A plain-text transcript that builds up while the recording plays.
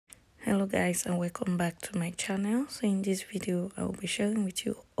Hello guys, and welcome back to my channel. So in this video I will be sharing with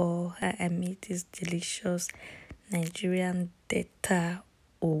you all how I made this delicious Nigerian Delta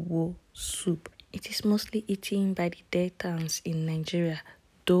Owoh soup. It is mostly eaten by the Deltans in Nigeria,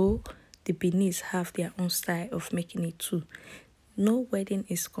 though the Beninese have their own style of making it too. No wedding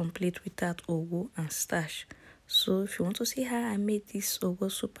is complete without Owoh and Starch. So if you want to see how I made this Owoh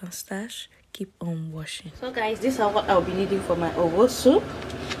soup and Starch, keep on watching. So guys, these are what I'll be needing for my Owoh soup.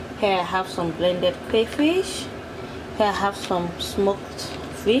 Here I have some blended crayfish. Here I have some smoked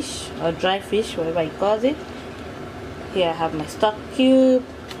fish or dry fish, whatever you call it. Here I have my stock cube.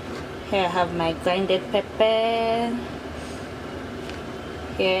 Here I have my grinded pepper.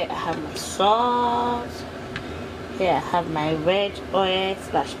 Here I have my salt. Here I have my red oil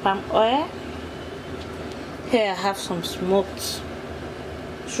 / palm oil. Here I have some smoked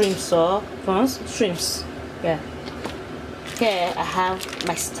shrimps or prawns. Shrimps, yeah. Here I have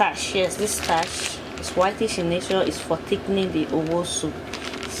my starch. Yes, this starch is whitish in nature. It's for thickening the Owoh soup.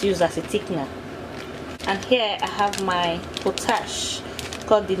 It's used as a thickener. And here I have my potash,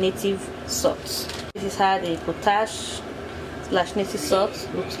 called the native salt. This is how the potash / native salt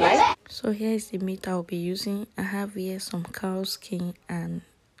looks like. So here is the meat I'll be using. I have here some cow skin and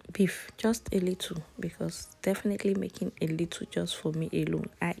beef, just a little, because definitely making a little just for me alone.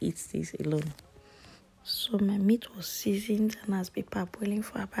 I eat this alone. So my meat was seasoned and has been parboiling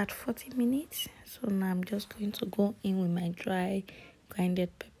for about 40 minutes. So now I'm just going to go in with my dry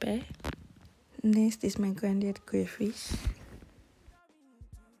grinded pepper. Next is my grinded crayfish.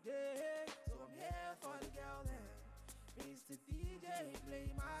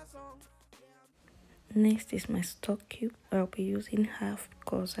 Next is my stock cube. I'll be using half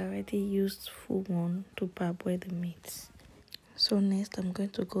because I already used full one to parboil the meat. So next I'm going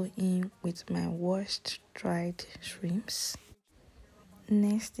to go in with my washed dried shrimps.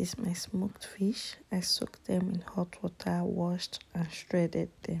 Next is my smoked fish. I soaked them in hot water, washed and shredded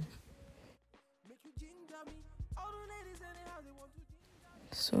them.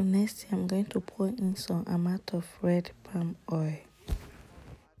 So next I'm going to pour in some amount of red palm oil.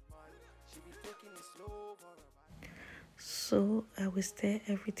 So I will stir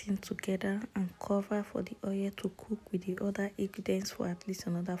everything together and cover for the oil to cook with the other ingredients for at least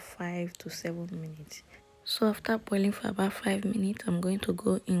another 5 to 7 minutes. So after boiling for about 5 minutes, I'm going to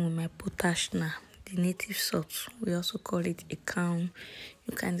go in with my potash now, the native salt. We also call it a cow.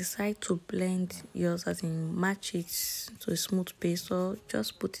 You can decide to blend yours, as in match it to a smooth paste, or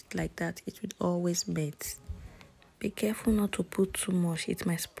just put it like that. It will always melt. Be careful not to put too much. It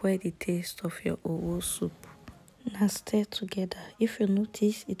might spoil the taste of your Owoh soup. Now stir together. If you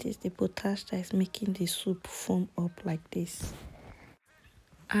notice, it is the potash that is making the soup foam up like this.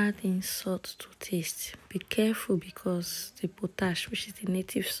 Add in salt to taste. Be careful because the potash, which is the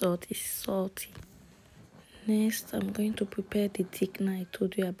native salt, is salty. Next, I'm going to prepare the thickener I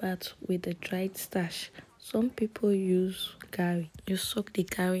told you about with the dried starch. Some people use garri. You soak the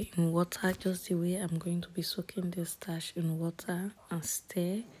garri in water just the way I'm going to be soaking the starch in water and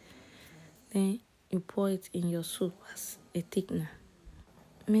stir. Then you pour it in your soup as a thickener.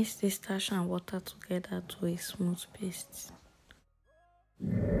 Mix the starch and water together to a smooth paste.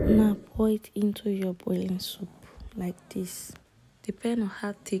 Now pour it into your boiling soup like this. Depending on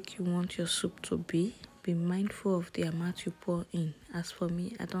how thick you want your soup to be mindful of the amount you pour in. As for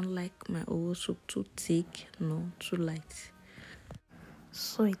me, I don't like my Owoh soup too thick nor too light.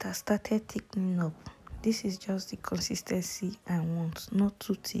 So it has started thickening up. This is just the consistency I want, not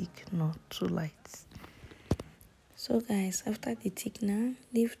too thick, not too light. So guys, after the thickener,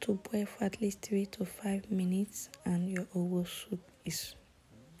 leave to boil for at least 3 to 5 minutes and your Owoh soup is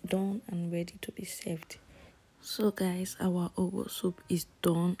done and ready to be served. So guys, our Owoh soup is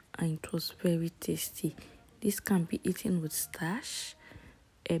done and it was very tasty. This can be eaten with starch,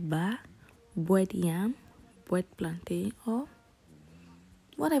 eba, boiled yam, boiled plantain, or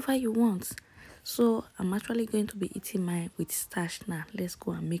whatever you want. So I'm actually going to be eating mine with starch now. Let's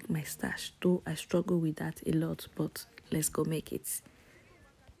go and make my starch, though I struggle with that a lot, but let's go make it.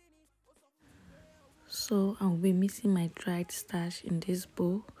 So I'll be mixing my dried starch in this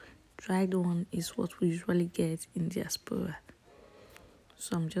bowl. Dried one is what we usually get in diaspora.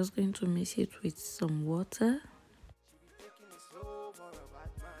 So I'm just going to mix it with some water.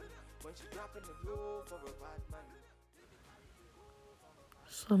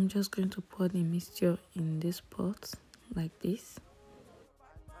 So I'm just going to pour the mixture in this pot like this.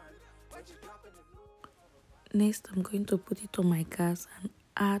 Next, I'm going to put it on my gas and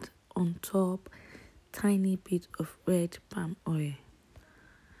add on top tiny bit of red palm oil.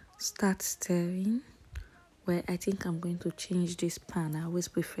 Start stirring. Well, I think I'm going to change this pan. I always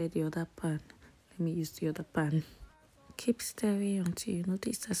prefer the other pan. Let me use the other pan. Keep stirring until you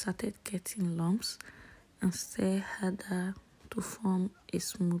notice I started getting lumps, and stir harder to form a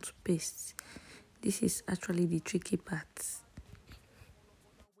smooth paste. This is actually the tricky part.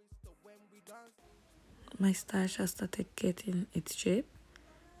 My starch has started getting its shape.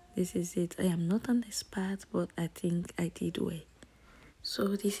 This is it. I am not an expert, but I think I did well.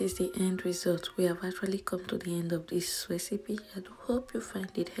 So this is the end result. We have actually come to the end of this recipe. I do hope you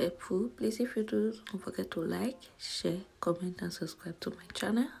find it helpful. Please, if you do, don't forget to like, share, comment and subscribe to my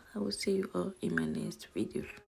channel. I will see you all in my next video.